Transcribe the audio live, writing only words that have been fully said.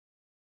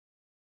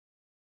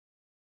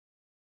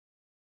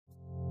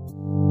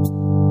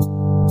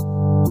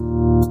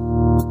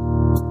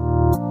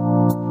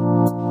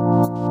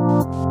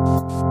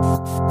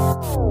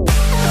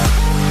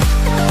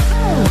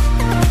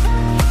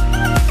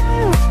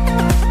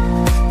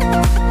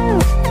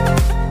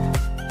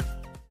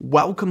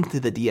Welcome to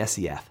the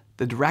DSEF.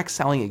 The Direct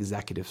Selling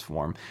Executives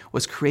Forum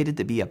was created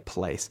to be a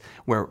place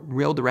where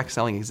real direct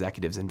selling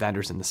executives and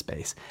vendors in the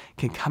space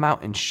can come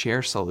out and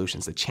share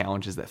solutions to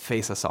challenges that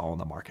face us all in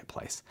the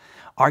marketplace.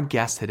 Our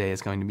guest today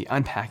is going to be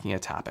unpacking a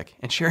topic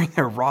and sharing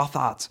their raw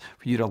thoughts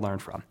for you to learn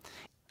from.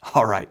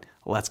 All right,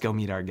 let's go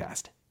meet our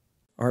guest.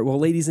 All right, well,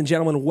 ladies and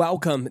gentlemen,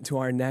 welcome to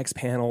our next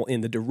panel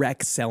in the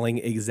Direct Selling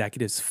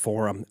Executives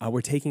Forum.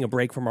 We're taking a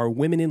break from our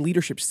Women in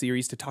Leadership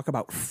series to talk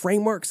about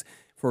frameworks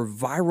for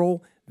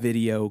viral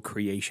video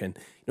creation.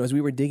 As we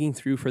were digging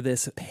through for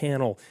this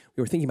panel,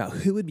 we were thinking about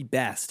who would be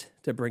best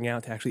to bring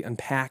out to actually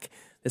unpack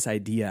this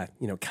idea.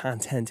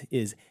 Content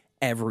is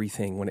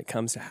everything when it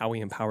comes to how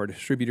we empower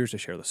distributors to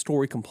share the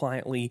story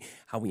compliantly,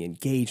 how we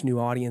engage new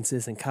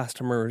audiences and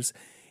customers.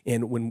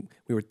 And when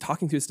we were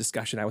talking through this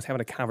discussion, I was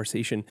having a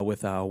conversation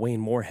with Wayne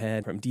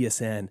Moorhead from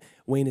DSN.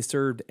 Wayne has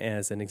served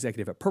as an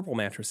executive at Purple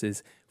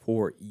Mattresses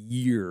for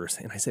years.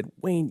 And I said,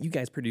 Wayne, you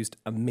guys produced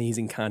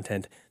amazing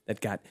content that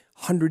got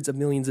hundreds of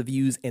millions of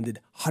views and did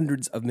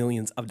hundreds of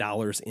millions of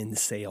dollars in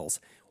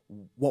sales.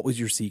 What was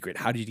your secret?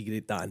 How did you get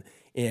it done?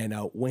 And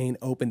Wayne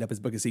opened up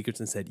his book of secrets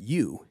and said,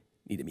 you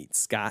need to meet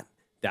Scott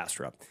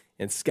Dastrup.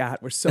 And Scott,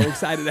 we're so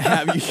excited to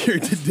have you here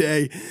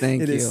today.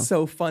 Thank you. It is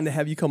so fun to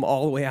have you come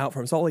all the way out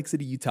from Salt Lake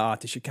City, Utah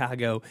to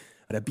Chicago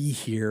to be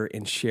here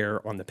and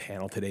share on the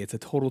panel today. It's a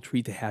total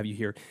treat to have you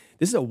here.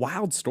 This is a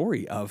wild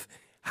story of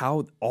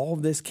how all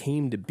of this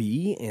came to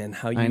be and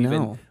how you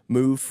even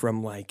moved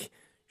from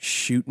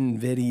shooting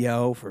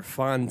video for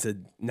fun to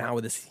now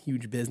with this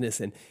huge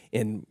business,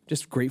 and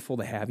just grateful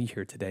to have you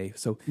here today.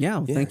 So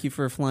thank you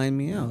for flying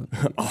me out.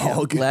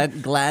 All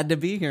good. Glad to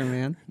be here,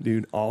 man.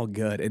 Dude, all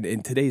good.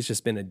 And today's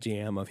just been a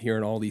jam of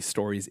hearing all these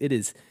stories.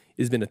 It's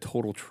been a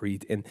total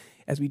treat. And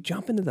as we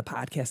jump into the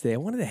podcast today, I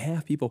wanted to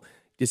have people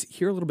just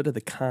hear a little bit of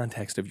the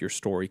context of your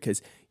story,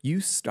 because you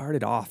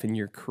started off in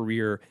your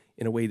career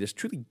in a way that's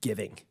truly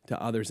giving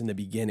to others in the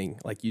beginning.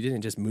 Like, you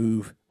didn't just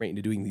move right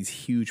into doing these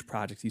huge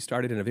projects. You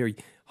started in a very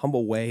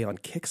humble way on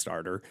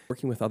Kickstarter,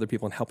 working with other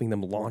people and helping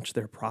them launch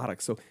their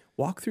products. So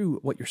walk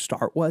through what your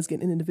start was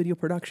getting into video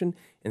production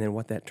and then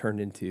what that turned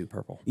into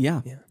Purple.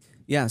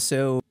 Yeah.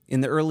 So in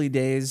the early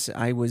days,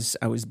 I was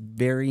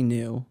very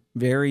new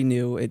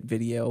at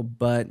video,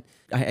 but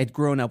I had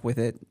grown up with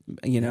it.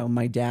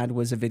 My dad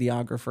was a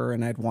videographer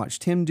and I'd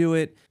watched him do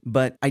it,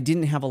 but I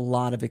didn't have a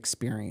lot of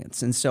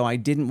experience. And so I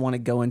didn't want to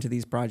go into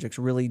these projects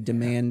really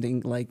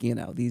demanding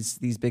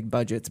these big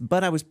budgets,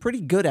 but I was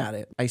pretty good at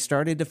it. I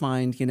started to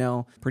find,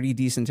 pretty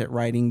decent at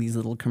writing these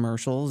little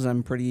commercials.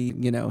 I'm pretty,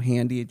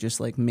 handy at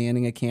just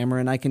manning a camera,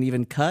 and I can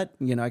even cut,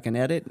 I can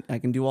edit, I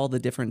can do all the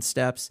different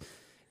steps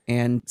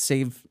and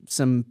save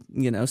some,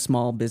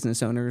 small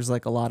business owners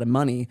a lot of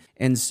money.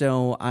 And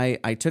so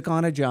I took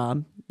on a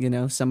job.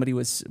 Somebody it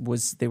was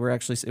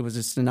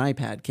just an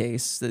iPad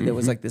case. There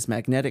was this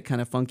magnetic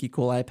kind of funky,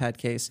 cool iPad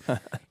case.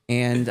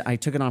 And I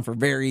took it on for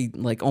very,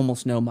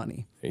 almost no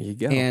money. There you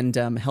go. And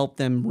helped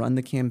them run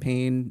the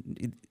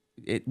campaign.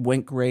 It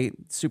went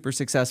great, super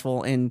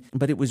successful.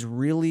 But it was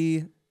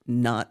really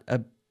not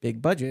a big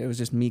budget. It was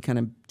just me kind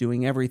of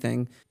doing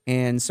everything.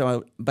 And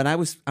so, but I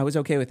was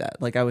okay with that.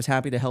 I was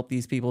happy to help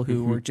these people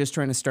who were just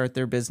trying to start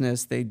their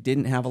business. They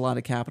didn't have a lot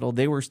of capital.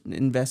 They were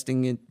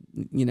investing in,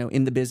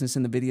 in the business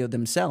and the video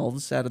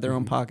themselves out of their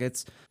own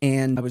pockets.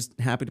 And I was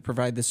happy to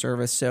provide the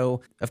service.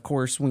 So of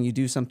course, when you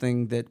do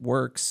something that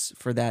works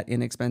for that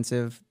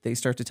inexpensive, they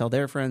start to tell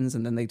their friends,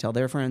 and then they tell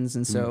their friends.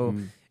 And so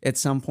at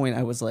some point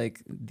I was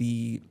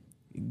the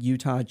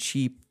Utah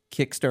cheap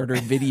Kickstarter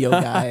video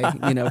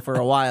guy, for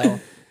a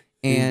while.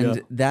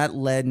 And that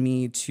led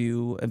me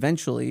to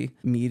eventually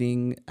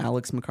meeting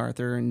Alex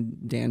MacArthur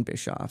and Dan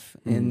Bischoff.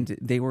 And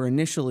they were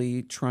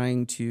initially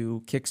trying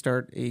to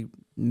kickstart a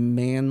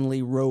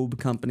manly robe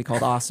company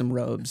called Awesome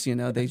Robes.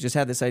 They just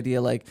had this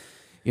idea we're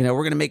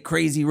going to make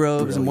crazy robes.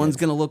 Brilliant. And one's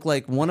going to look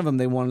like, one of them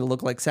they wanted to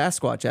look like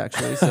Sasquatch,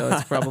 actually. So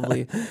it's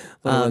probably a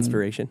little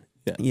inspiration.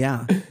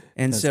 Yeah.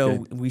 And That's so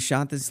good. We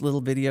shot this little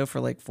video for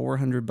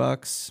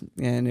 $400,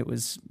 and it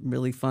was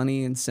really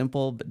funny and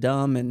simple but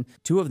dumb. And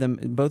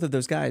both of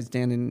those guys,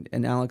 Dan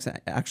and Alex,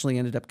 actually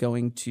ended up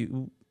going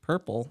to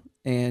Purple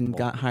and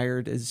got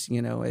hired as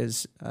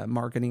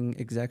marketing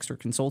execs or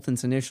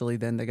consultants initially.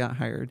 Then they got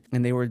hired,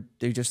 and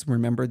they just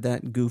remembered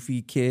that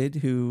goofy kid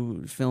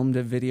who filmed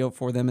a video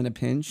for them in a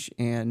pinch,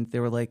 and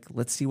they were like,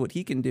 let's see what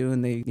he can do.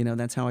 And they,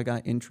 that's how I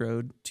got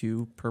introed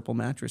to Purple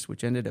Mattress,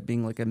 which ended up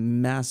being a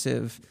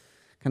massive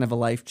kind of a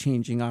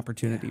life-changing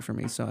opportunity for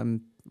me. So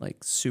I'm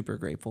super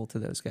grateful to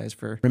those guys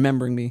for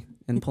remembering me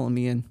and pulling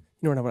me in.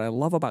 What I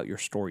love about your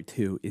story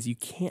too is you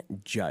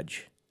can't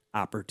judge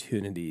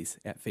opportunities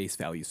at face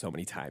value so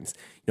many times.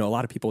 A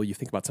lot of people, you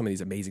think about some of these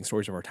amazing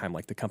stories of our time,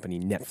 like the company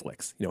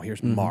Netflix.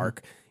 Here's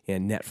Mark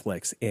and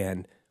Netflix.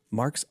 And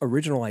Mark's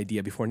original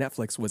idea before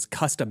Netflix was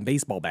custom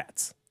baseball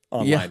bats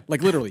online. Yeah.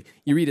 Literally,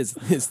 you read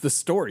the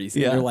stories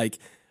and you're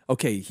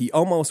okay, he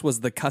almost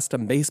was the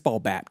custom baseball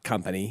bat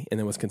company and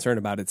then was concerned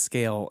about its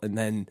scale. And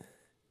then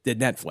did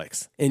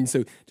Netflix. And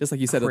so just like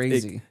you said,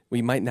 Crazy.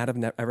 we might not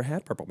have ever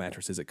had purple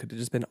mattresses. It could have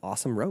just been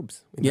awesome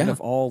robes. We Yeah. might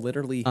have all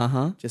literally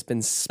just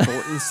been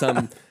sporting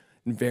some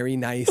very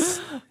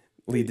nicely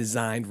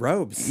designed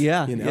robes.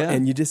 Yeah, You know, yeah.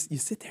 and you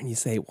sit there and you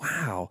say,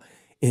 wow.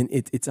 And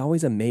it's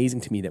always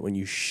amazing to me that when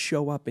you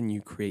show up and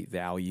you create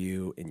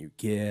value and you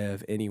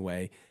give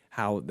anyway,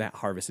 how that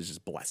harvest is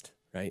just blessed,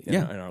 right? In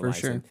our for lives.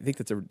 sure. And I think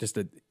that's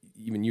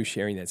even you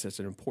sharing that's just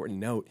an important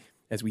note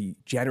as we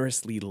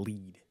generously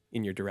lead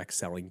in your direct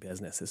selling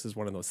business. This is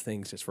one of those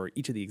things just for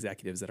each of the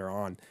executives that are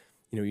on,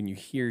 when you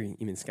hear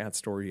even Scott's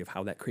story of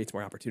how that creates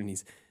more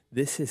opportunities,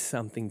 this is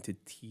something to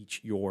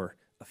teach your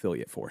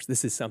affiliate force.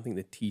 This is something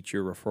to teach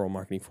your referral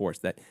marketing force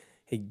that,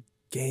 hey,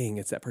 gang,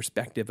 it's that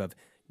perspective of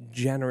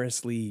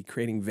generously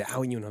creating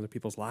value in other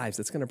people's lives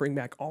that's going to bring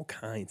back all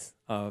kinds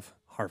of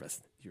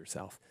harvest to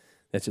yourself.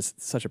 That's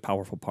just such a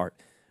powerful part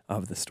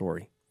of the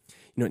story.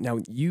 Now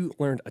you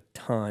learned a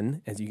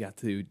ton as you got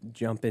to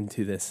jump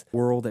into this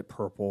world at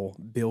Purple,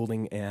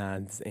 building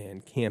ads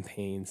and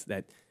campaigns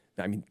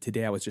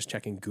today I was just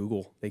checking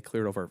Google. They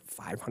cleared over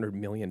 $500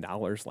 million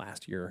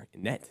last year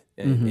in net.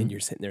 And you're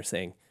sitting there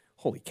saying,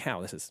 holy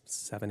cow, this is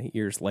 7-8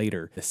 years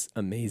later. This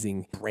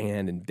amazing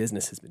brand and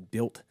business has been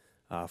built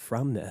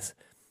from this.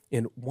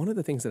 And one of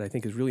the things that I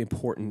think is really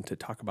important to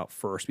talk about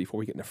first before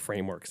we get into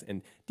frameworks,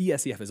 and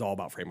DSEF is all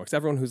about frameworks.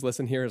 Everyone who's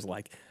listening here is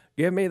like,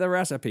 give me the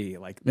recipe.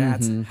 Like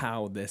that's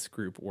how this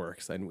group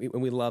works. And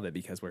we love it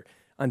because we're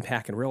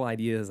unpacking real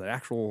ideas that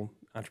actual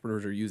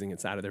entrepreneurs are using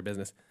inside of their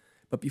business.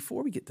 But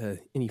before we get to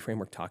any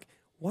framework talk,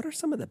 what are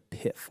some of the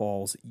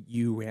pitfalls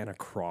you ran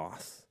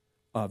across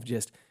of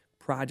just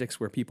projects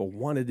where people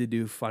wanted to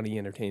do funny,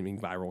 entertaining,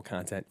 viral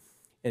content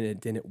and it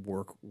didn't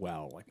work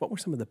well? Like what were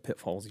some of the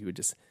pitfalls you would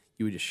just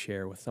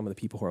share with some of the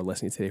people who are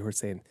listening today who are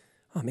saying,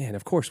 oh man,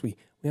 of course we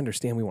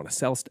understand we want to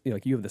sell stuff.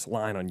 Like you have this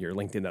line on your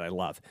LinkedIn that I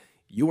love.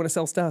 You want to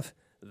sell stuff.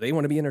 They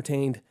want to be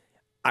entertained.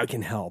 I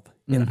can help.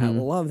 And I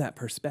love that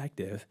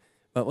perspective.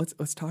 But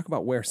let's talk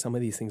about where some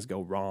of these things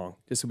go wrong,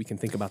 just so we can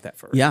think about that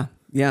first. Yeah.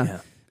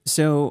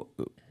 So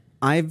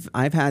I've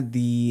had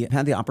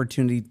the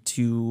opportunity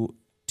to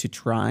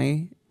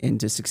try and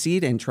to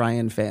succeed and try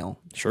and fail.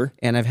 Sure.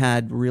 And I've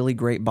had really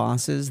great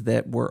bosses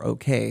that were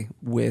okay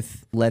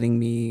with letting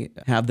me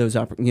have those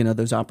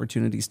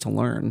opportunities to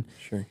learn.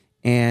 Sure.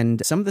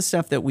 And some of the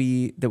stuff that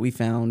we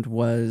found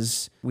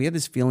was we had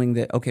this feeling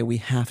that, okay, we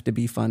have to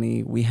be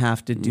funny, we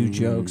have to do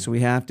jokes,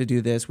 we have to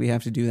do this, we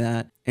have to do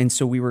that. And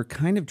so we were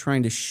kind of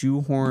trying to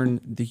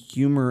shoehorn the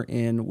humor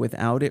in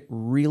without it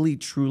really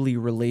truly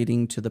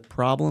relating to the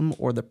problem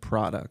or the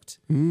product.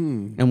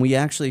 And we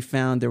actually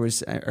found I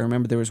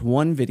remember there was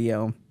one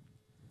video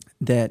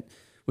that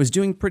was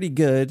doing pretty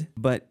good,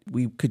 but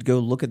we could go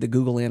look at the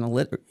Google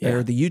Analytics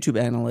or the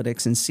YouTube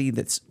Analytics and see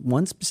that's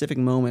one specific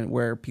moment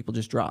where people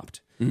just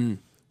dropped.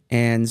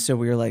 And so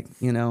we were like,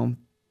 we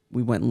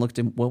went and looked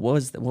at what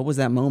was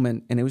that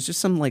moment, and it was just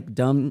some like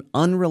dumb,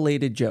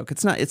 unrelated joke.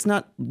 It's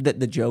not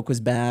that the joke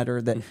was bad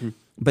or that,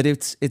 but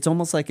it's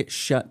almost like it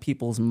shut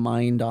people's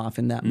mind off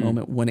in that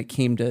moment when it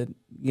came to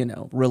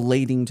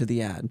relating to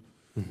the ad.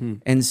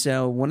 And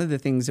so one of the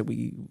things that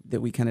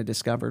we kind of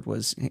discovered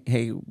was,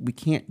 hey, we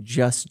can't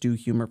just do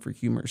humor for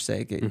humor's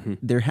sake.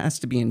 There has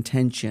to be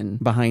intention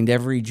behind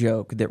every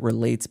joke that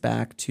relates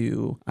back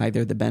to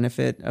either the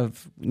benefit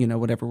of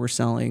whatever we're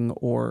selling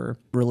or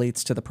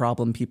relates to the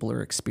problem people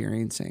are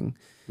experiencing.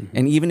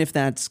 And even if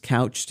that's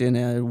couched in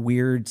a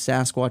weird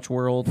Sasquatch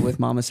world with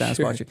Mama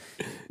Sasquatch,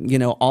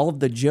 all of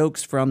the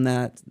jokes from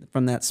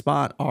that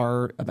spot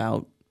are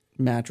about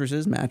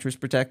mattresses, mattress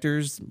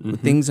protectors,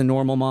 things a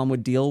normal mom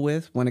would deal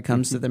with when it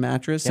comes to the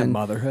mattress and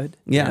motherhood.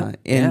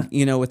 And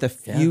with a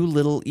few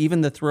little,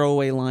 even the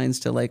throwaway lines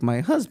to like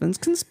my husband's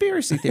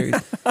conspiracy theories,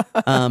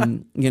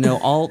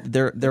 all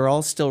they're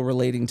all still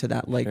relating to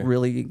that like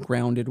really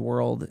grounded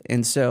world.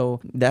 And so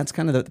that's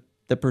kind of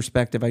the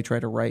perspective I try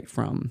to write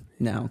from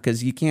now,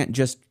 because you can't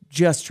just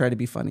try to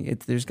be funny.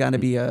 There's got to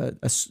be a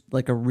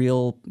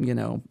real,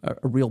 a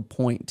real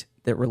point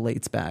that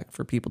relates back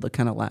for people to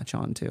kind of latch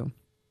on to.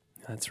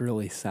 That's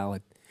really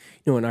solid.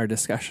 In our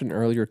discussion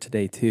earlier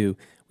today too,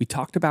 we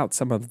talked about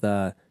some of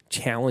the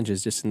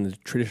challenges just in the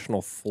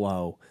traditional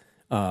flow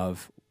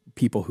of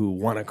people who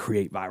want to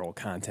create viral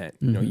content.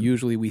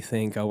 Usually we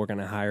think, we're going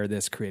to hire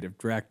this creative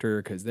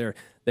director because they're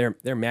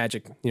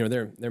magic.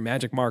 They're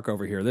magic Mark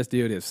over here. This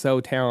dude is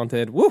so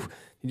talented. Woo!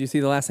 Did you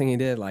see the last thing he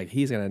did? Like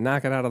he's going to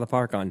knock it out of the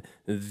park on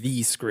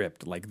the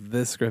script. Like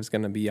this script's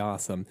going to be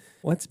awesome.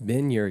 What's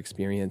been your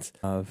experience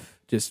of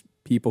just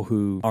people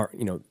who are,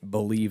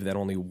 believe that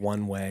only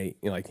one way,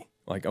 like,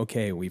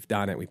 okay, we've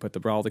done it. We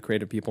put all the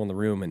creative people in the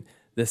room and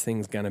this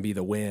thing's going to be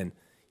the win.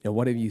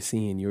 What have you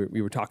seen?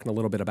 We were talking a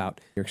little bit about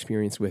your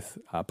experience with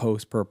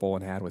Post Purple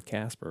and Ad with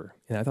Casper.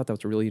 And I thought that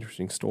was a really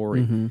interesting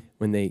story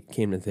when they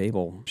came to the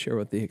table. Share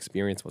what the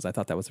experience was. I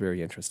thought that was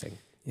very interesting.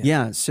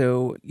 Yeah.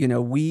 So,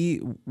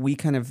 we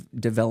kind of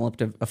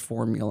developed a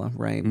formula,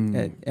 right,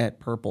 at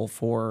Purple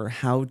for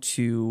how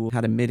to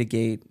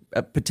mitigate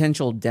a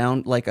potential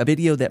like a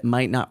video that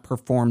might not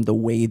perform the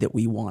way that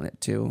we want it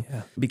to.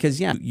 Yeah. Because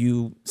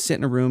you sit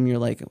in a room, you're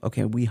like,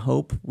 okay, we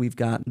hope we've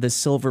got the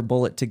silver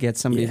bullet to get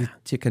somebody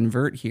to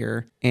convert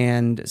here.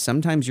 And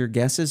sometimes your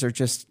guesses are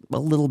just a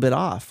little bit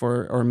off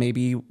or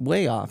maybe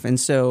way off. And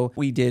so what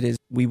we did is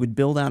we would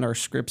build out our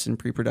scripts in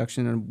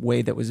pre-production in a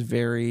way that was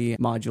very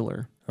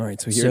modular. All right,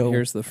 so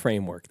here's the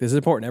framework. This is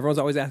important. Everyone's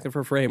always asking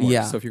for a framework.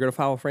 Yeah. So if you're going to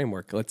follow a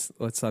framework, let's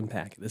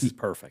unpack it. This is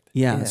perfect.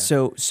 Yeah.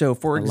 So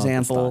for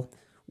example,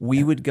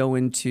 we would go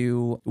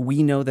into,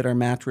 we know that our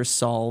mattress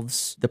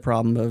solves the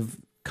problem of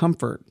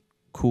comfort,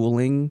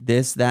 cooling,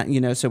 this, that,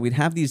 so we'd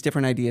have these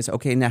different ideas.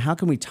 Okay, now how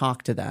can we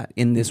talk to that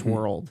in this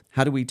world?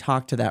 How do we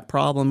talk to that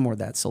problem or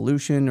that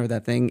solution or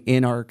that thing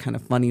in our kind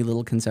of funny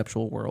little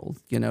conceptual world,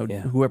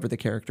 whoever the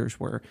characters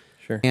were.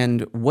 Sure.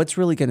 And what's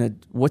really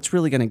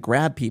gonna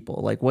grab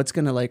people? Like what's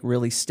gonna like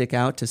really stick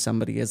out to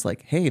somebody is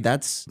like, hey,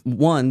 that's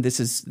one, this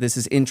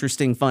is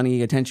interesting,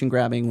 funny, attention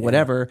grabbing,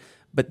 whatever.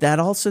 But that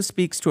also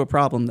speaks to a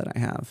problem that I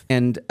have.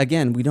 And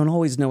again, we don't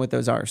always know what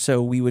those are.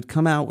 So we would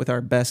come out with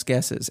our best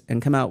guesses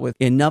and come out with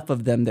enough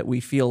of them that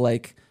we feel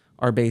like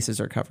our bases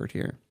are covered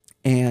here.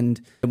 And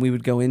we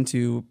would go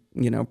into,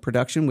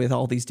 production with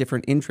all these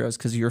different intros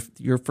because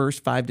your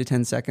first 5 to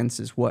 10 seconds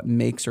is what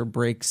makes or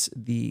breaks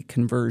the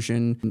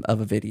conversion of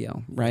a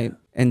video, right?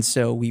 And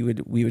so we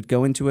would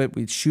go into it,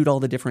 we'd shoot all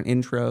the different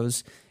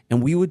intros,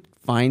 and we would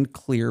find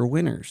clear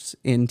winners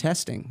in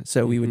testing.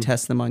 So we would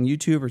test them on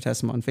YouTube or test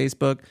them on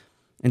Facebook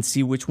and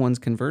see which ones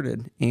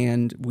converted.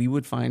 And we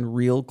would find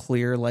real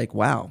clear, like,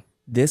 wow,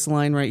 this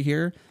line right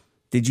here,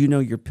 did you know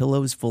your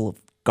pillow is full of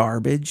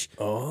garbage?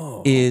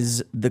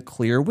 Is the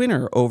clear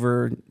winner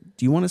over,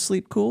 do you want to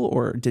sleep cool?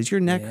 Or does your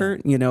neck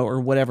hurt? Or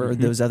whatever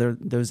those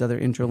other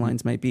intro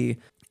lines might be,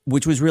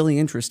 which was really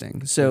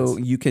interesting. So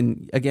you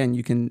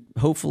can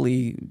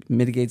hopefully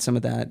mitigate some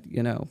of that,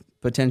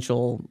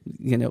 potential,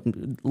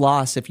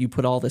 loss if you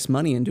put all this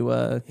money into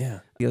a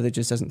video that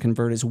just doesn't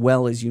convert as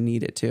well as you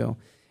need it to.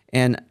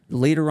 And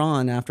later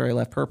on, after I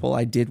left Purple,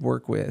 I did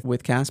work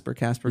with Casper.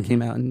 Casper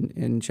came out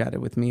and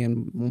chatted with me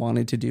and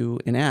wanted to do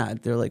an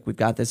ad. They're like, we've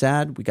got this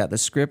ad, we got the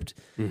script,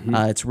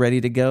 it's ready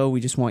to go. We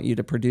just want you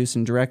to produce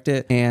and direct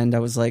it. And I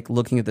was like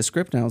looking at the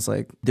script and I was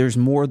like, there's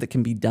more that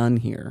can be done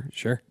here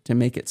to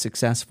make it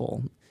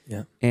successful.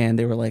 Yeah. And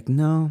they were like,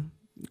 no,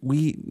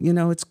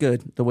 it's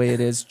good the way it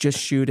is. Just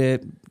shoot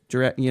it,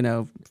 direct,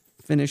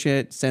 finish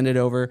it, send it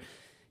over.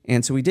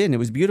 And so we did, and it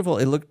was beautiful.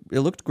 It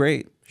looked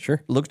great.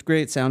 Sure. Looked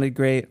great, sounded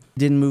great.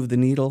 Didn't move the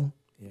needle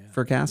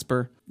for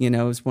Casper. It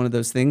was one of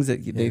those things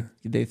that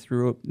they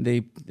threw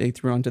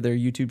onto their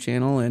YouTube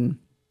channel, and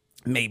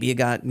maybe it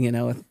got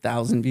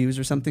 1,000 views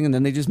or something, and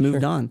then they just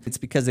moved on. It's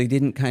because they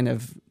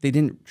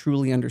didn't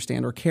truly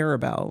understand or care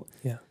about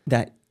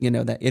that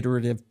that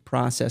iterative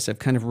process of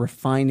kind of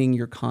refining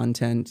your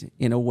content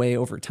in a way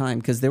over time.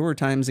 Because there were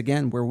times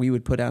again where we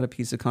would put out a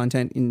piece of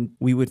content and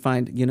we would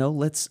find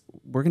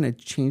we're going to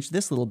change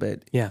this a little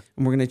bit, and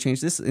we're going to change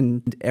this,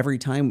 and every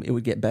time it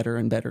would get better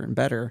and better and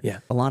better.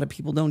 A lot of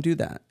people don't do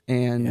that,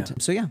 and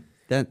so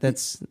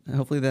that's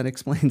hopefully that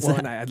explains that.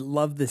 And I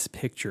love this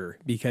picture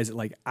because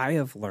I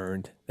have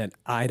learned that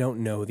I don't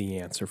know the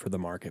answer for the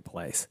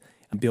marketplace.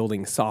 I'm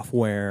building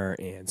software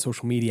and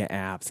social media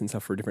apps and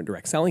stuff for different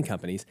direct selling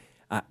companies.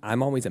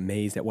 I'm always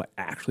amazed at what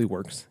actually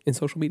works in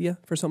social media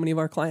for so many of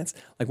our clients.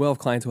 We'll have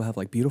clients who have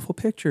beautiful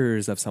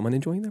pictures of someone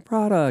enjoying their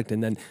product,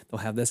 and then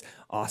they'll have this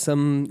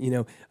awesome,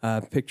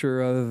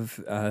 picture of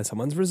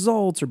someone's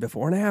results or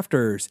before and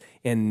afters,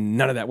 and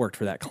none of that worked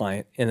for that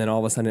client. And then all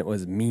of a sudden it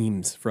was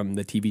memes from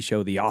the TV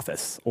show The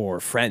Office or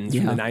Friends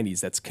from the 90s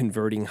that's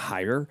converting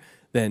higher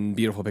than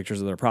beautiful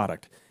pictures of their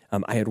product.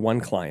 I had one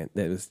client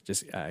that was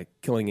just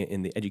killing it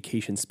in the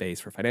education space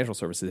for financial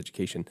services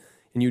education.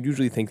 And you'd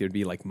usually think there'd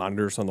be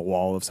monitors on the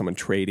wall of someone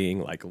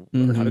trading,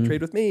 learn how to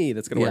trade with me.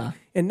 That's going to work.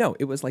 And no,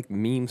 it was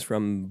memes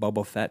from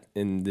Boba Fett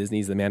in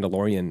Disney's The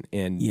Mandalorian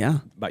and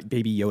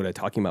Baby Yoda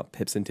talking about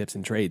pips and tips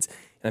and trades.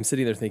 And I'm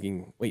sitting there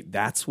thinking, wait,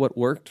 that's what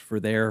worked for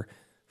their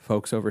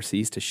folks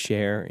overseas to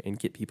share and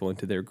get people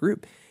into their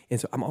group. And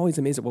so I'm always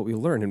amazed at what we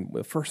learn. And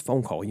the first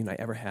phone call I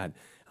ever had,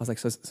 I was like,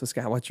 so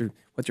Scott, what's your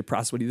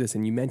process? What do you do this?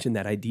 And you mentioned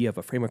that idea of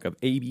a framework of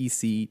A, B,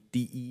 C,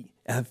 D, E,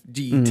 F,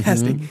 G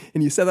testing.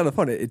 And you said that on the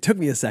phone. It took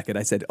me a second.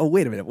 I said, oh,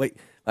 wait a minute. Wait,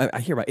 I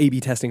hear about A/B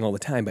testing all the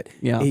time, but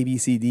A, B,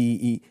 C, D,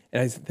 E.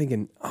 And I was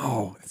thinking,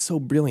 oh, it's so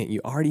brilliant.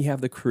 You already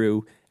have the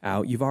crew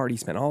out. You've already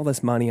spent all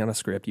this money on a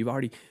script. You've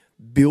already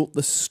built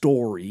the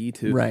story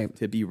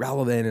to be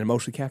relevant and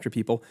emotionally capture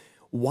people.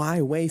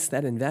 Why waste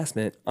that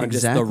investment on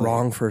just the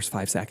wrong first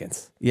 5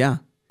 seconds? Yeah.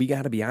 We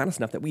got to be honest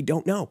enough that we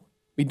don't know.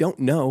 We don't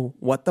know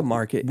what the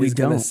market is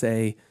going to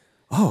say,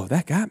 oh,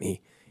 that got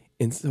me.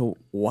 And so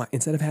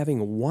instead of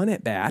having one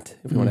at bat,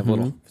 if we want to have a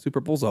little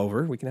Super Bowl's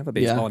over, we can have a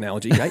baseball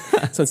analogy, right?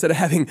 So instead of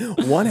having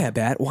one at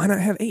bat, why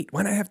not have 8?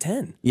 Why not have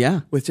 10?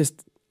 Yeah. With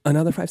just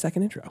another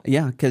 5-second intro.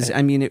 Yeah, because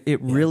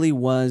it really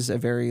was a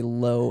very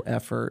low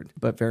effort,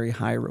 but very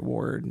high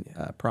reward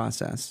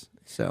process.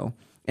 So...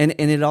 And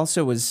it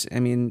also was,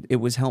 it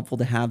was helpful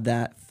to have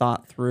that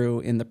thought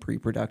through in the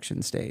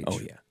pre-production stage. Oh,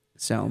 yeah.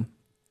 So,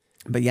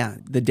 But yeah,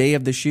 the day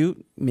of the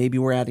shoot, maybe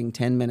we're adding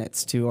 10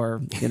 minutes to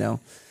our,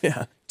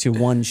 Yeah. to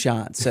one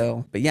shot.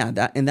 So, but yeah,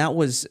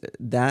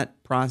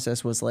 that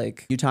process was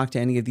like, you talk to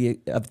any of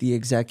the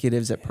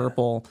executives at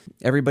Purple,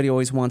 everybody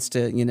always wants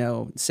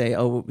to, say,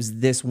 oh, it was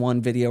this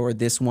one video or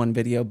this one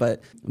video,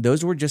 but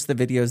those were just the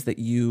videos that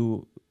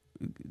you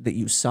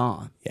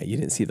saw. Yeah, you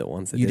didn't see the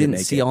ones that you didn't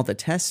make see it. all the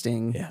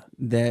testing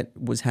that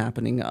was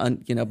happening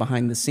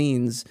behind the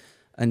scenes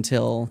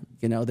until,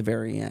 the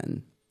very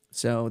end.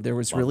 So there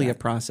was really a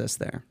process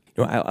there.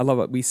 I love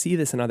it. We see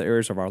this in other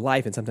areas of our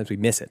life, and sometimes we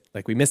miss it.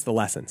 Like we miss the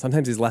lesson.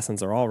 Sometimes these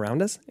lessons are all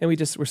around us, and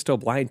we're still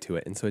blind to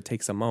it. And so it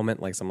takes a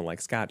moment, like someone like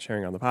Scott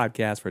sharing on the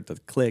podcast, for it to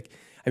click.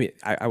 I mean,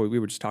 we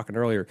were just talking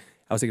earlier.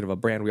 I was thinking of a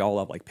brand we all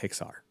love, like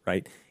Pixar,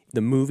 right?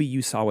 The movie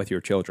you saw with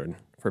your children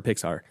for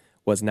Pixar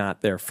was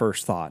not their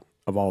first thought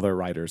of all their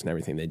writers and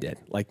everything they did.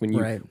 Like when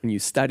you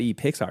study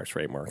Pixar's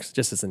frameworks,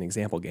 just as an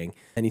example, gang,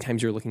 anytime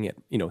you're looking at,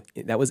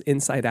 that was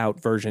Inside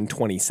Out version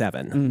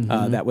 27.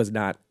 That was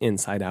not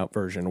Inside Out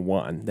version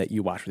 1 that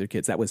you watch with your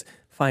kids. That was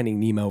Finding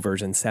Nemo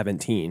version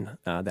 17.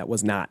 That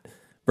was not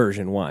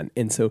version 1.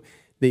 And so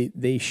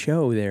they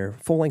show their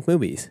full-length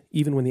movies,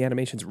 even when the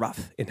animation's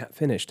rough and not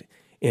finished.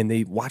 And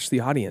they watch the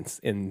audience,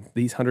 and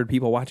these 100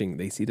 people watching,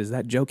 they see, does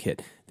that joke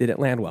hit? Did it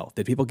land well?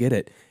 Did people get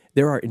it?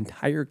 There are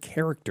entire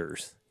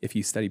characters, if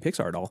you study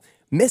Pixar at all,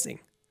 missing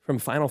from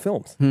final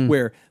films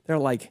where they're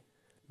like,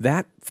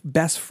 that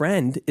best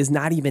friend is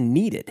not even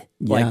needed.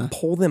 Yeah. Like,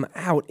 pull them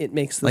out. It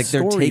makes the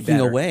story they're taking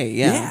better. away.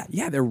 Yeah.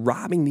 Yeah. They're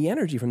robbing the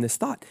energy from this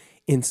thought.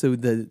 And so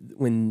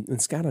when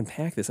Scott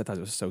unpacked this, I thought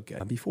it was so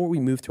good. Before we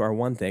move to our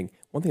one thing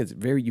that's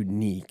very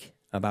unique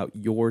about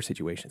your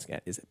situation,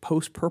 Scott, is that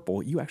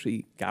post-Purple, you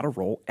actually got a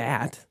role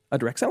at a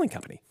direct selling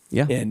company.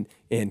 Yeah.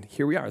 And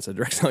here we are as a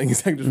direct selling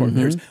executive forum.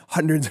 There's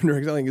hundreds of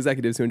direct selling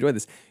executives who enjoy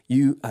this.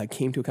 You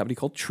came to a company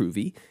called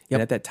TrueV,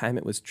 and at that time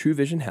it was True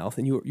Vision Health,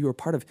 and you were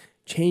part of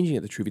changing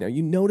it to TrueV. Now,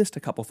 you noticed a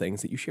couple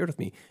things that you shared with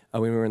me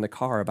when we were in the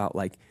car about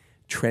like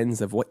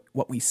trends of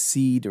what we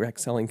see direct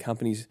selling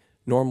companies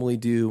normally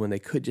do when they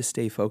could just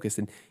stay focused,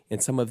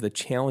 and some of the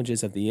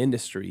challenges of the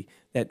industry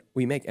that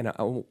we make. And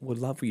I would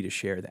love for you to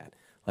share that.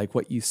 Like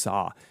what you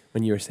saw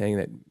when you were saying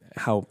that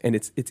and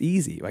it's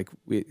easy. Like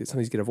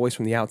sometimes you get a voice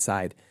from the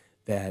outside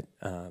that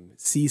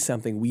sees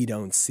something we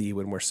don't see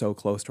when we're so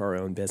close to our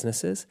own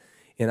businesses.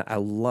 And I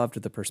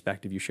loved the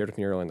perspective you shared with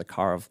me earlier in the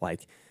car of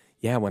like,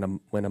 yeah,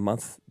 when a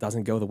month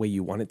doesn't go the way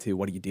you want it to,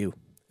 what do you do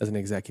as an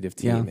executive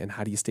team, and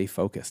how do you stay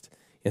focused?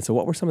 And so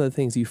what were some of the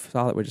things you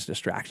saw that were just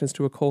distractions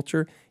to a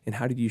culture, and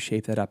how did you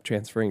shape that up,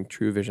 transferring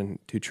True Vision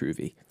to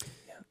TrueV?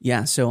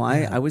 Yeah, so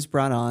I was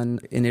brought on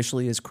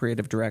initially as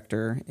creative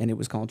director, and it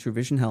was called True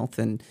Vision Health.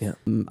 And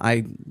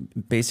I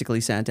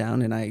basically sat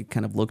down and I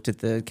kind of looked at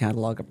the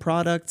catalog of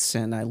products,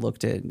 and I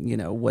looked at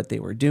what they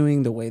were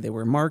doing, the way they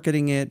were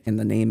marketing it, and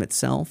the name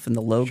itself and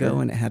the logo.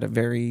 And it had a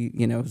very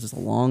it was a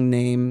long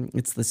name.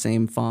 It's the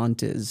same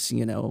font as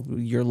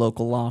your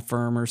local law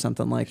firm or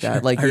something like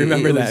that. Like I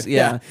remember that.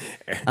 Yeah,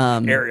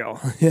 Ariel.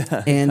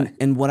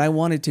 And what I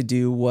wanted to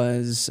do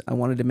was I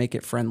wanted to make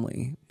it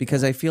friendly,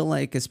 because I feel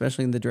like,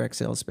 especially in the direct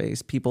sales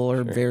space, people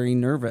are very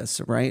nervous,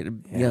 right?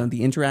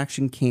 The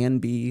interaction can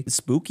be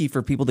spooky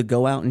for people to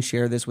go out and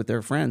share this with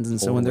their friends.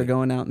 And so when they're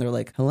going out and they're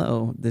like,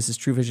 hello, this is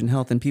True Vision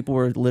Health, and people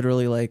were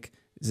literally like,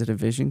 is it a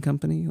vision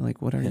company?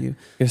 Like, what are you? You're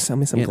going to sell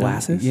me some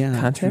glasses? Yeah.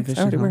 Contacts?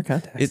 I already wear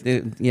contacts.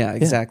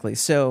 Exactly.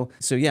 So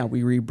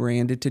we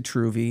rebranded to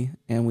TrueV,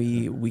 and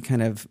we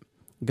kind of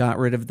got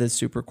rid of the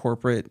super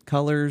corporate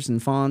colors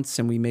and fonts,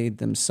 and we made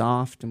them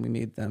soft, and we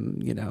made them,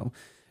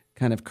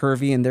 kind of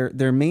curvy. And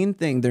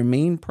their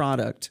main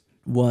product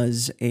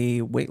was a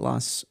weight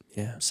loss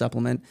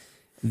supplement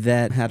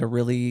that had a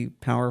really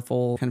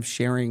powerful kind of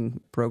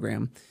sharing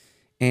program.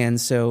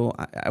 And so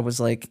I was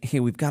like, hey,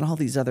 we've got all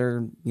these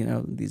other,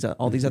 these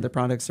other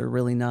products are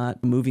really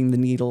not moving the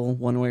needle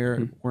one way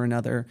or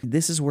another.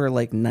 This is where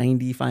like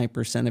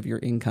 95% of your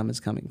income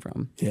is coming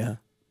from. Yeah.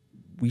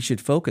 We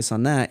should focus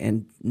on that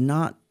and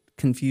not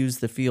confuse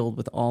the field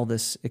with all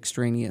this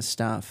extraneous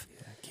stuff.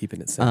 Yeah, keeping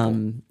it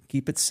simple.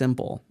 Keep it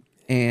simple.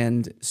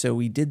 And so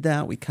we did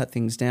that. We cut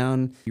things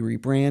down. We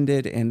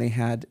rebranded, and they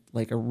had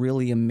like a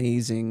really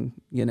amazing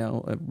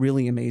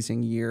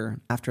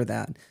year after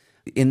that.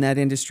 In that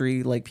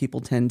industry, like people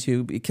tend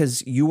to,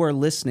 because you are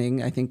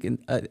listening, I think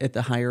at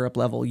the higher up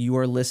level, you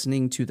are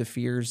listening to the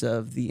fears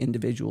of the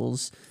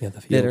individuals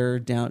that are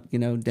down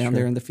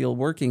there in the field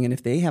working. And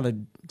if they have a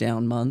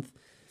down month,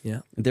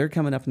 they're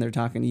coming up and they're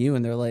talking to you,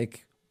 and they're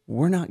like,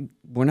 we're not,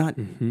 we're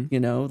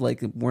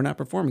not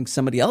performing.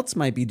 Somebody else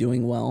might be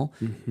doing well,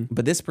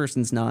 but this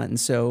person's not. And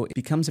so it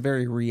becomes a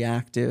very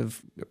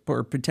reactive,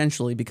 or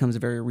potentially becomes a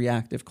very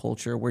reactive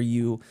culture where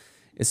you,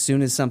 as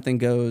soon as something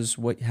goes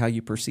how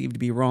you perceive to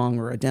be wrong,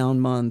 or a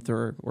down month,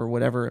 or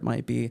whatever it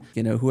might be,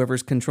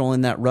 whoever's controlling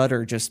that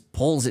rudder just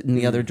pulls it in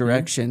the other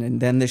direction,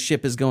 and then the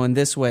ship is going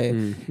this way,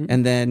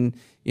 and then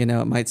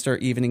it might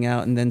start evening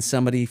out, and then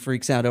somebody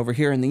freaks out over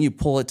here, and then you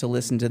pull it to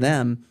listen to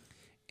them.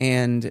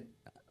 And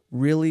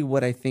really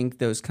what I think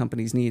those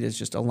companies need is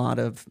just a lot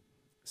of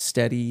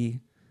steady,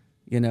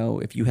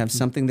 If you have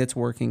something that's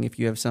working, if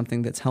you have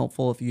something that's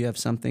helpful, if you have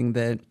something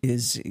that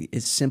is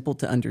simple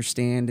to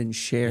understand and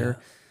share,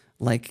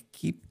 like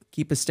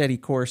keep a steady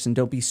course and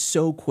don't be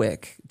so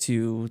quick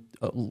to,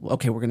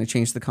 okay, we're going to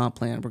change the comp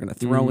plan. We're going to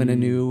throw in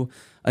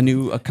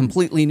a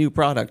completely new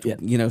product.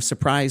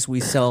 Surprise, we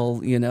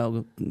sell,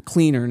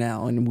 cleaner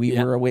now, and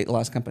we're a weight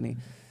loss company.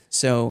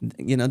 So,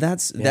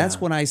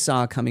 that's what I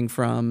saw coming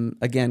from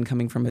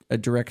a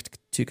direct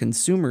to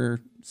consumer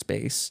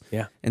space,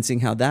 and seeing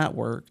how that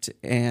worked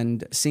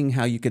and seeing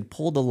how you could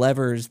pull the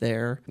levers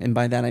there. And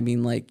by that, I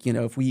mean, like,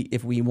 if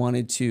we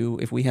wanted to,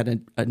 if we had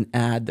an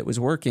ad that was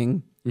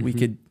working, we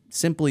could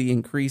simply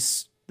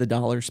increase the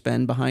dollar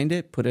spend behind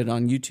it, put it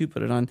on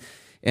YouTube,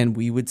 and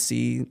we would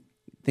see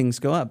things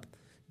go up.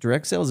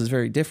 Direct sales is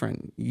very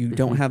different. You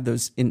don't have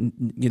those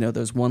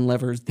those one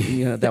levers,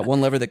 that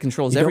one lever that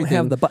controls everything. You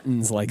don't have the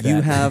buttons like that.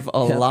 You have a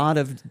lot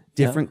of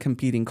different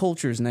competing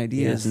cultures and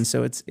ideas. And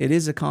so it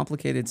is a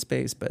complicated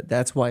space, but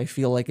that's why I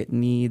feel like it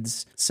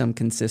needs some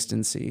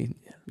consistency,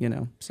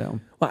 so.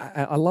 Well,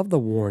 I love the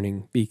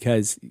warning,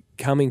 because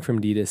coming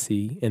from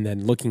D2C and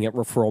then looking at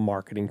referral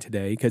marketing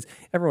today, because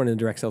everyone in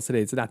direct sales today,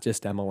 it's not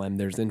just MLM,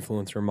 there's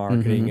influencer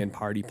marketing and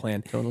party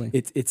plan. Totally.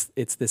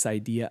 It's this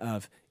idea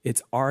of,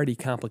 it's already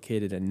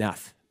complicated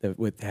enough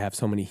to have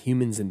so many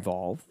humans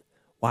involved.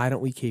 Why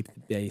don't we keep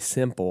the day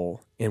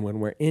simple? And when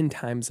we're in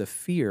times of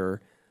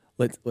fear,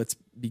 let's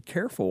be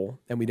careful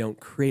that we don't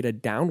create a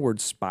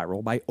downward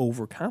spiral by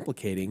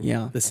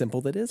overcomplicating the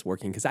simple that is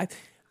working. Because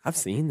I've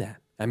seen that.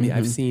 I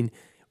mean,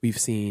 we've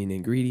seen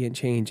ingredient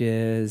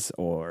changes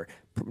or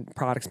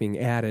products being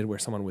added where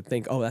someone would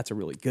think, oh, that's a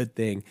really good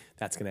thing.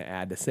 That's going to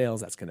add to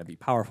sales. That's going to be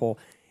powerful.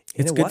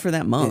 It's good for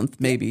that month,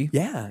 maybe.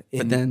 Yeah.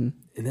 But then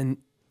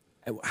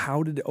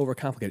how did it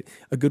overcomplicate it?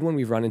 A good one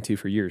we've run into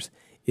for years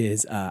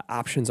is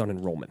options on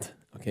enrollment.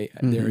 Okay.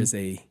 There is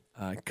a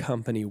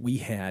company we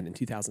had in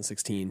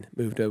 2016,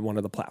 moved to one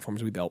of the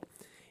platforms we built,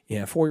 a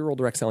 4-year-old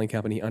direct selling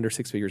company, under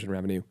 6 figures in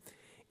revenue.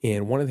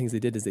 And one of the things they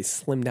did is they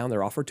slimmed down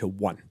their offer to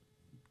one.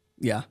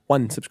 Yeah.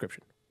 One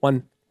subscription,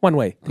 one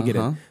way to get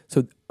in.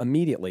 So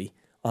immediately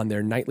on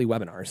their nightly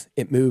webinars,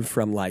 it moved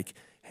from like,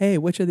 hey,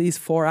 which of these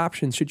 4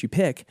 options should you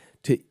pick,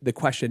 to the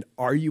question,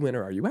 are you in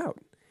or are you out?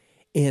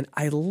 And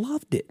I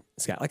loved it,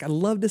 Scott. Like, I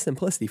loved the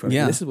simplicity from it.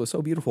 And this was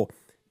so beautiful.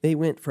 They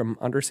went from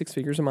under 6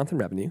 figures a month in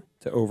revenue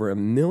to over $1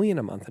 million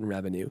a month in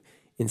revenue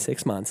in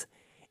 6 months.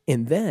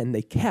 And then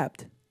they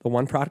kept the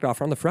one product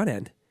offer on the front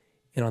end.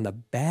 And on the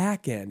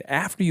back end,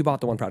 after you bought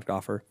the one product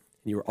offer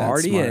and you were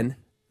already in,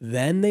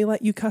 then they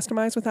let you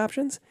customize with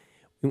options.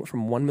 We went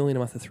from $1 million a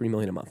month to $3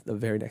 million a month the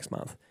very next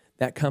month.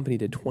 That company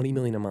did $20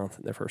 million a month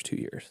in their first 2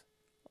 years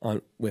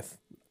with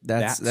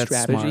that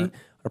strategy smart. on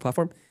our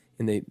platform.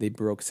 And they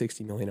broke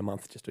 $60 million a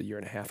month just a year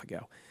and a half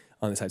ago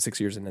on the side,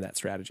 6 years into that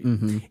strategy.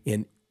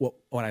 And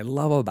what I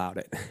love about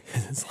it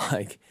is it's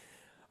like,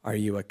 are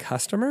you a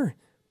customer?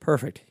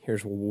 Perfect.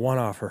 Here's one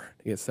offer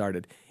to get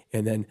started.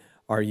 And then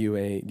do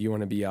you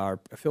want to be our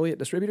affiliate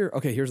distributor?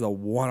 Okay, here's the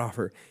one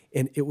offer.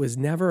 And it was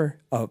never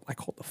I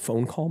call it the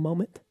phone call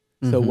moment.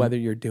 So whether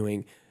you're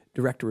doing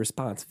direct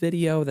response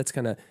video that's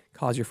going to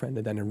cause your friend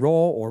to then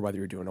enroll, or whether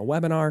you're doing a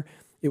webinar,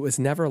 it was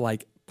never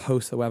like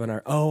post the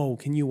webinar, oh,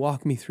 can you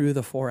walk me through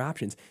the 4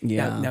 options?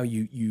 Yeah. Now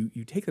you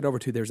take that over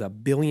to, there's a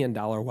 $1 billion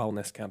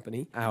wellness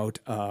company out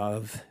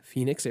of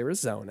Phoenix,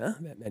 Arizona,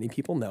 that many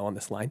people know on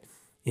this line.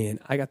 And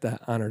I got the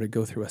honor to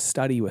go through a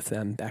study with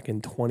them back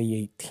in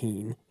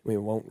 2018. We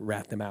won't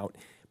rat them out.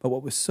 But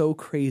what was so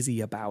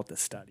crazy about the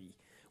study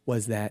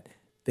was that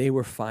they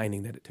were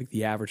finding that it took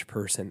the average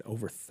person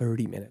over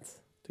 30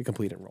 minutes to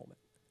complete enrollment.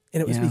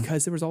 And it was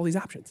because there was all these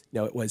options.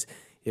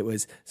 It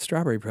was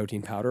strawberry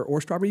protein powder or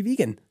strawberry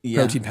vegan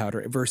protein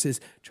powder versus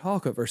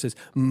chocolate versus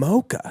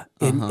mocha.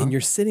 And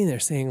you're sitting there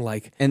saying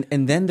like... And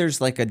then there's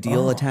like a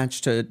deal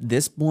attached to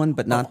this one,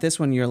 but not this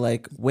one. You're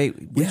like, wait,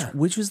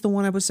 which was the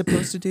one I was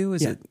supposed to do?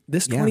 Is it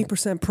this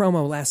 20%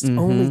 promo lasts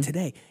only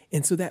today?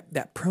 And so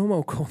that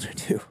promo culture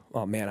too,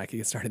 oh man, I could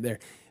get started there.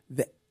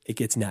 It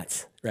gets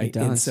nuts, right? It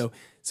does. And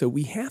so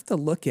we have to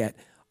look at,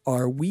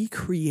 are we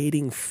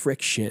creating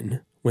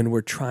friction when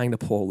we're trying to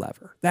pull a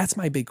lever? That's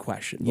my big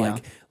question. Yeah.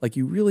 Like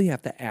you really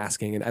have to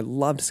asking, and I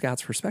loved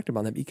Scott's perspective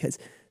on that, because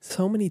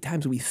so many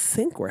times we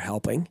think we're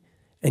helping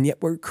and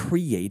yet we're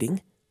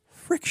creating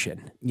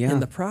friction in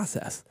the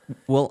process.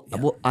 Well,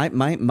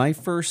 my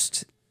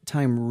first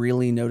time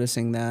really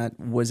noticing that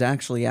was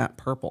actually at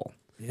Purple.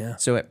 Yeah.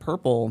 So at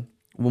Purple,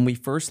 when we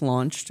first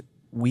launched,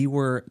 we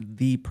were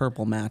the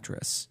Purple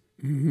mattress.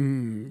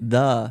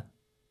 The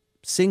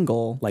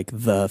single, like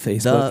the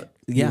Facebook.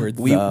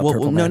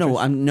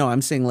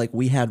 I'm saying like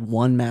we had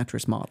one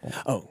mattress model.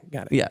 Oh,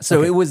 got it. Yeah.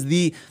 So it was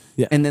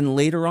and then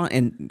later on,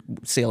 and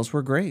sales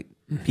were great.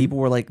 People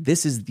were like,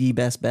 "This is the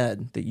best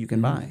bed that you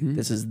can buy.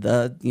 This is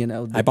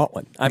I bought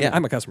one.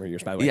 I'm a customer of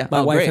yours, by the way. Yeah.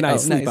 My wife great. and I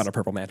sleep nice. on a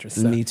Purple mattress.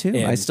 Me too.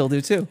 I still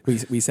do too.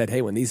 We said,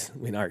 hey,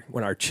 when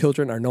our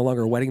children are no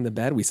longer wetting the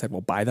bed, we said,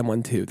 well, buy them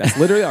one too. That's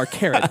literally our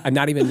carrot. I'm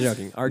not even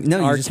joking.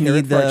 You just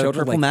need the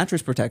Purple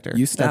mattress protector.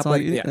 You stop.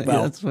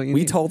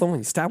 We told them, when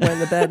you stop wetting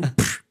the bed,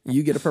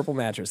 You get a purple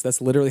mattress.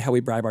 That's literally how we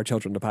bribe our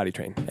children to potty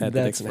train at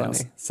the Dixon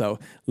house. So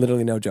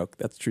literally no joke.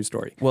 That's a true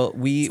story. Well,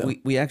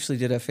 we actually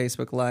did a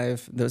Facebook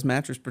Live. Those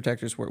mattress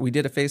protectors we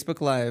did a Facebook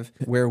Live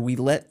where we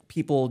let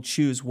people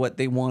choose what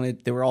they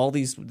wanted. There were all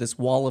this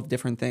wall of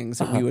different things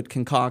that we would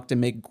concoct and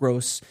make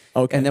gross.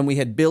 Okay. And then we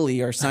had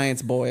Billy, our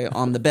science boy,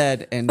 on the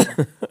bed, and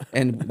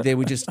they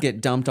would just get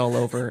dumped all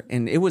over.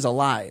 And it was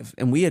alive.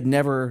 And we had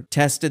never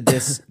tested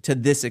this to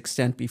this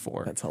extent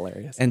before. That's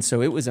hilarious. And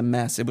so it was a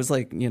mess. It was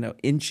like,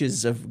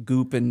 inches of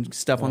goop and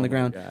stuff on the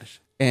ground. Gosh.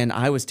 And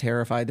I was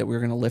terrified that we were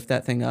going to lift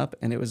that thing up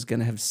and it was going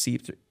to have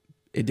seeped.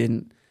 It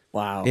didn't.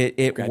 Wow.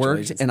 It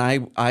worked, and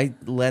I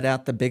let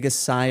out the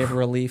biggest sigh of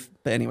relief.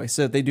 But anyway,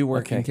 so they do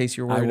work in case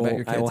you're worried about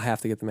your kids. I will have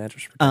to get the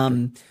mattress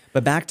protector.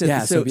 But back to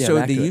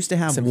they used to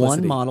have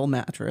simplicity. one model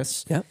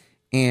mattress. Yep.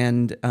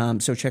 And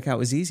so checkout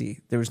was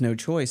easy. There was no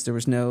choice. There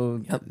was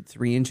no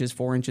 3 inches,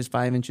 4 inches,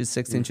 5 inches,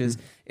 6 inches.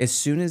 As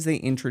soon as they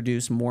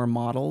introduced more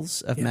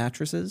models of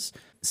mattresses,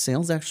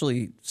 sales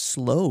actually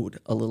slowed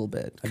a little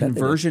bit.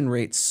 Conversion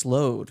rates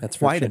slowed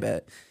quite a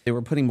bit. They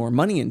were putting more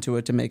money into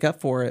it to make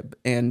up for it,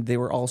 and they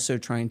were also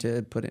trying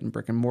to put it in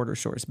brick and mortar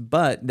stores.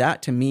 But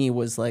that to me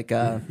was like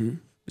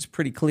was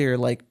pretty clear.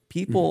 Like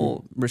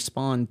people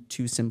respond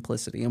to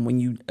simplicity, and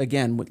when you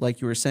like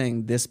you were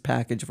saying, this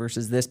package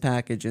versus this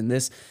package and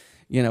this.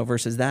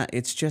 Versus that,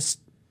 it's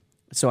just,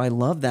 so I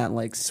love that,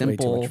 like,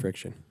 simple. Way too much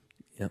friction.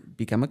 Yep.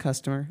 Become a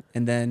customer,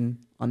 and then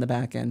on the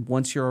back end,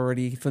 once you're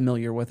already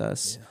familiar with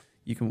us,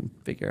 you can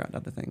figure out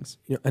other things.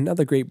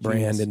 Another great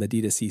brand in the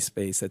D2C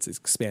space that's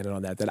expanded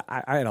on that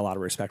I had a lot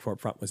of respect for up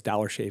front was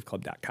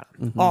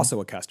DollarShaveClub.com. Also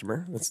a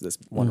customer. That's this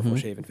wonderful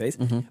shaven face.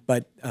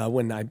 But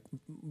when I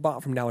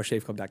bought from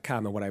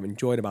DollarShaveClub.com, and what I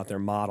enjoyed about their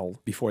model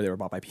before they were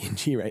bought by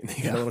P&G, right?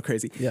 They got a little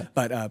crazy. Yeah.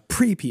 But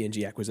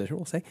pre-P&G acquisition,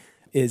 we'll say,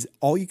 is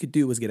all you could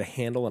do was get a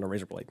handle and a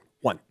razor blade.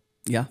 One.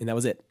 Yeah. And that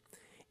was it.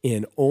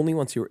 And only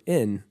once you were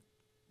in,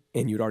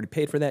 and you'd already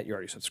paid for that, you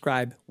already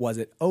subscribed, was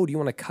it, do you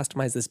want to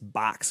customize this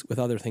box with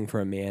other thing for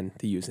a man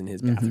to use in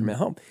his bathroom at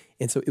home?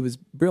 And so it was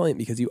brilliant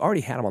because you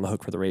already had them on the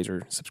hook for the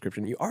razor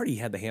subscription. You already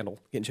had the handle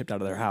getting shipped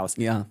out of their house.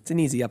 Yeah. It's an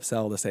easy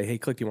upsell to say, hey,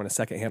 click, do you want a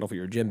second handle for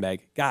your gym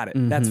bag? Got it.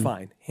 That's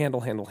fine.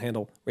 Handle,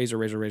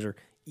 razor,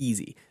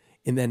 easy.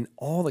 And then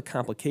all the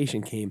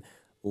complication came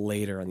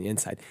later on the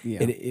inside. Yeah.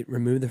 And it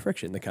removed the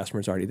friction. The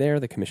customer's already there.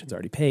 The commission's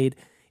already paid.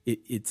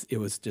 It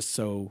was just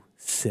so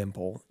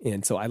simple.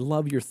 And so I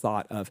love your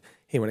thought of,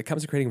 hey, when it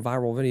comes to creating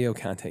viral video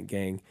content,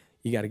 gang,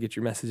 you got to get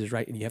your messages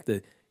right, and you have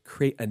to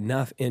create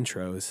enough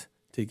intros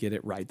to get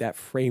it right. That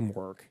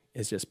framework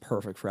is just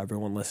perfect for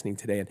everyone listening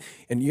today.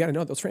 And you got to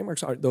know those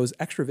frameworks those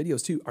extra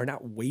videos too are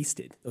not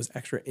wasted. Those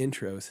extra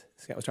intros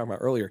Scott was talking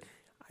about earlier.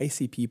 I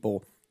see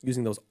people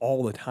using those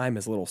all the time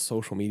as little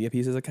social media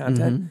pieces of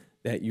content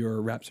that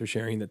your reps are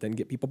sharing that then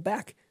get people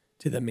back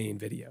to the main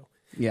video.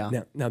 Yeah.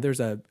 Now there's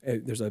a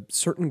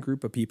certain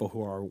group of people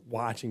who are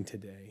watching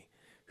today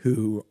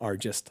who are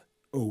just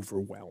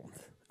overwhelmed.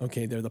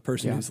 Okay, they're the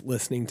person who's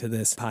listening to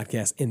this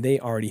podcast, and they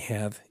already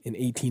have an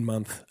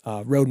 18-month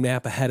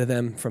roadmap ahead of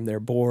them from their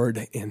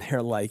board, and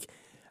they're like,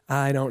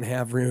 I don't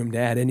have room to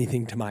add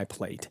anything to my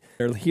plate.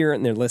 They're here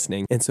and they're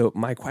listening. And so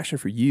my question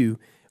for you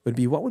would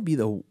be, what would be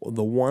the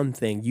one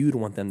thing you'd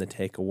want them to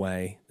take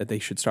away that they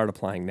should start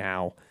applying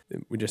now?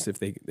 Just if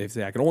they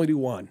say, I can only do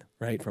one,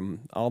 right?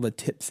 From all the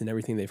tips and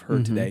everything they've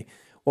heard today,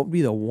 what would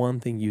be the one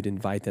thing you'd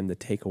invite them to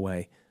take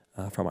away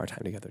from our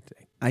time together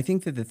today? I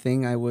think that the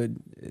thing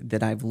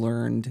that I've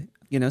learned,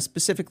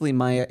 specifically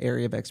my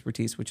area of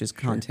expertise, which is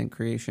content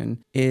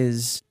creation,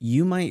 is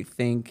you might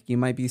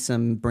be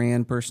some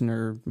brand person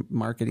or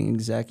marketing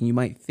exec, and you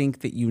might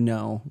think that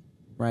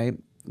right?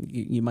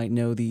 You might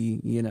know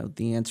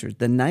the answers.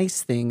 The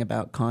nice thing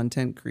about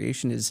content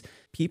creation is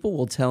people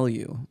will tell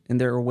you, and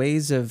there are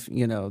ways of,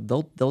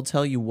 they'll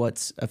tell you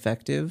what's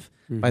effective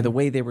by the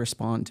way they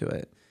respond to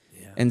it.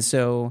 And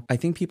so I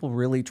think people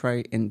really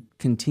try and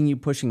continue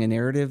pushing a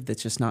narrative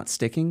that's just not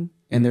sticking.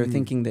 And they're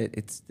thinking that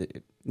it's,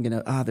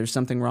 there's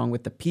something wrong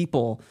with the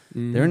people.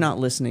 They're not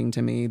listening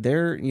to me.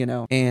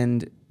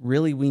 And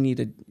really we need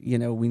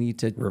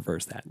to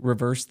reverse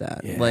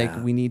that. Yeah,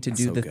 like we need to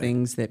do the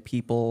things that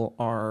people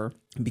are,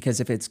 because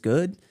if it's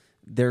good,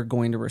 they're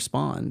going to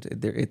respond.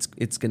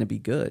 It's going to be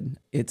good.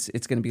 It's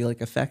going to be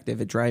like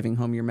effective at driving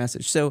home your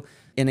message. So,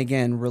 and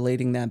again,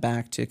 relating that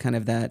back to kind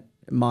of that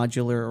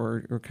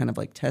modular or kind of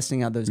like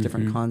testing out those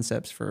different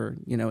concepts for,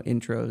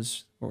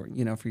 intros or,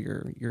 for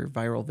your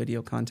viral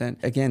video content.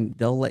 Again,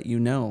 they'll let you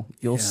know.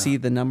 You'll see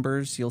the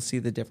numbers, you'll see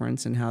the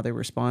difference in how they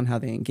respond, how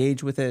they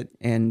engage with it,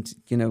 and,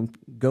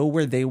 go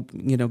where they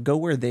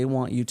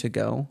want you to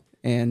go,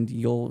 and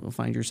you'll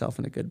find yourself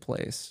in a good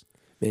place.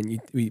 Man,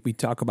 we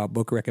talk about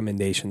book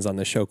recommendations on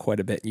the show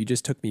quite a bit, and you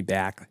just took me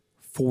back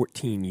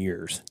 14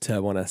 years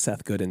to one of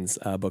Seth Godin's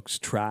books,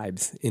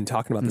 Tribes, in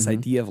talking about this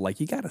idea of like,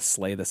 you got to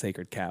slay the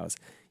sacred cows.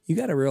 You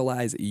got to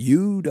realize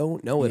you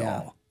don't know it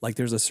all. Like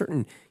there's a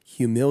certain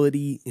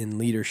humility in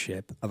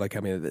leadership of a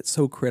company that's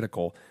so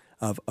critical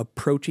of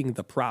approaching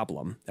the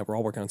problem that we're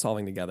all working on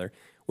solving together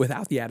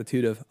without the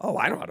attitude of,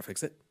 I know how to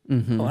fix it. Oh,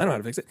 I know how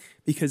to fix it.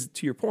 Because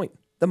to your point,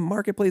 the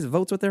marketplace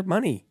votes with their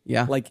money.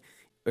 Yeah. Like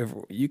if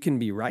you can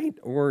be right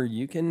or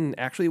you can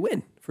actually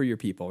win for your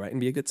people, right? And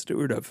be a good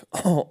steward of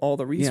all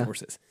the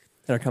resources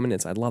that are coming in.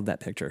 So I love that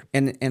picture.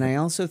 And I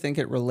also think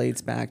it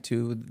relates back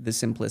to the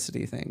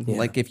simplicity thing. Yeah.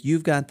 Like if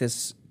you've got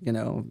this,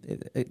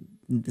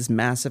 this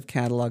massive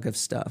catalog of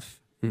stuff,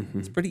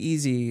 it's pretty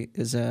easy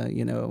as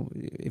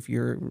if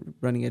you're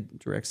running a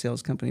direct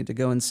sales company to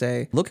go and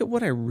say, look at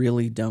what I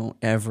really don't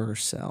ever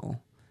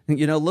sell.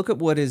 Look at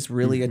what is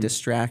really a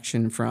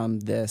distraction from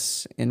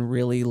this, and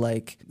really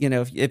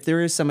if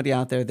there is somebody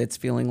out there that's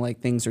feeling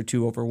like things are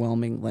too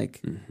overwhelming,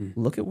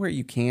 look at where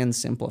you can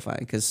simplify,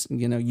 because,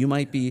 you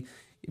might be,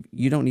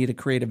 you don't need to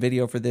create a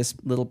video for this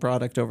little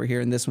product over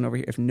here and this one over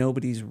here if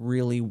nobody's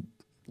really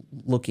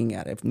looking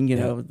at it,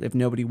 if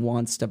nobody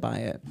wants to buy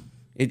it.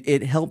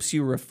 It helps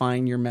you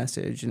refine your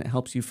message, and it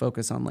helps you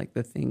focus on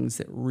the things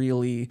that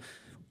really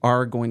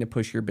are going to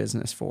push your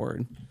business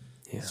forward.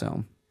 Yeah.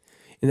 So,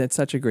 and that's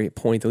such a great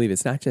point to leave.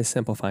 It's not just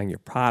simplifying your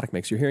product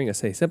mix. You're hearing us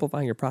say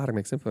simplifying your product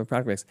mix,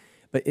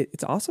 but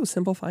it's also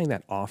simplifying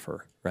that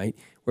offer, right?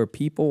 Where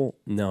people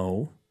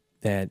know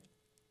that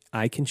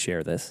I can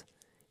share this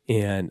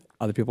and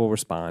other people will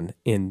respond.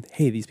 And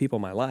hey, these people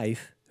in my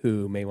life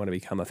who may want to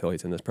become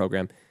affiliates in this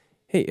program,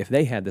 hey, if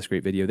they had this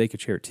great video, they could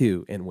share it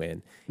too and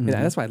win. And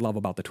that's what I love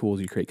about the tools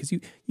you create, because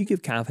you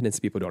give confidence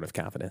to people who don't have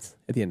confidence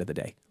at the end of the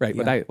day, right?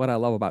 Yeah. What I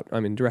love about,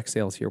 direct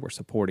sales here, we're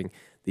supporting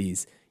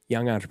these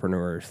young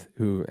entrepreneurs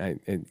who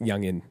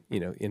young in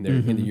their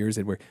years,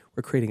 and we're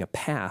creating a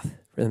path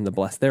for them to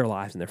bless their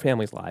lives and their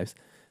families' lives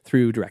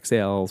through direct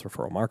sales,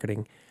 referral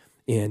marketing.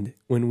 And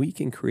when we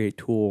can create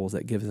tools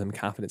that gives them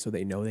confidence so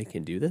they know they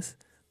can do this,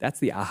 that's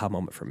the aha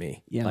moment for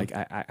me. Yeah. Like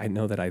I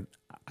know that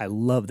I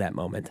love that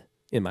moment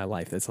in my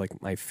life. That's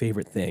like my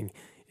favorite thing,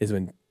 is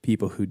when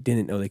people who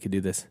didn't know they could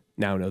do this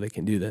now know they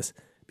can do this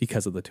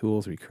because of the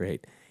tools we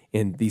create.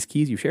 And these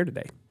keys you shared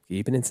today,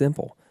 keeping it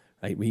simple,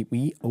 right?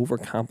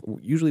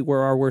 Usually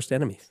we're our worst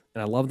enemies.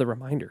 And I love the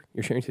reminder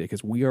you're sharing today,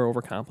 because we are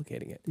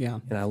overcomplicating it. Yeah.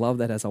 And I love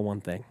that as a one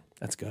thing.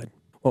 That's good.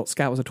 Well,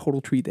 Scott, it was a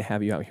total treat to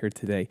have you out here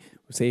today.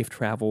 Safe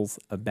travels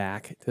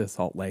back to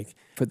Salt Lake.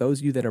 For those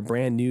of you that are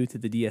brand new to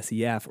the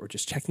DSEF or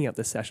just checking out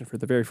this session for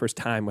the very first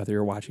time, whether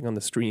you're watching on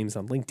the streams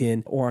on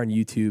LinkedIn or on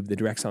YouTube, the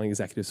Direct Selling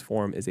Executives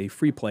Forum is a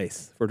free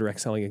place for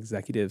direct selling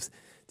executives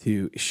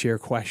to share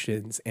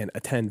questions and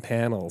attend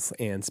panels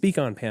and speak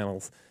on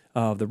panels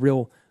of the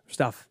real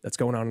stuff that's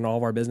going on in all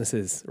of our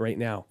businesses right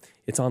now.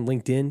 It's on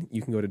LinkedIn.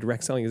 You can go to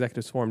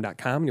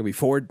directselling.executivesforum.com and you'll be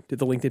forwarded to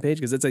the LinkedIn page,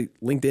 because it's a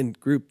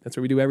LinkedIn group. That's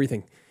where we do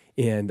everything.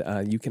 And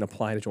you can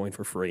apply to join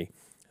for free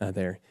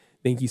there.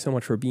 Thank you so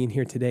much for being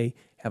here today.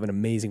 Have an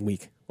amazing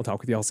week. We'll talk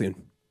with you all soon.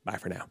 Bye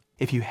for now.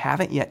 If you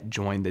haven't yet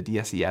joined the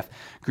DSEF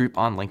group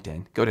on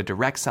LinkedIn, go to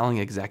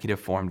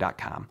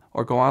directselling.executiveforum.com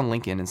or go on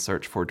LinkedIn and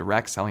search for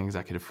Direct Selling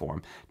Executive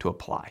Forum to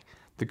apply.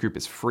 The group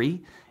is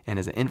free and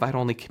is an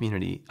invite-only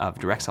community of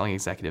direct selling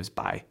executives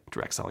by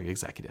direct selling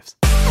executives.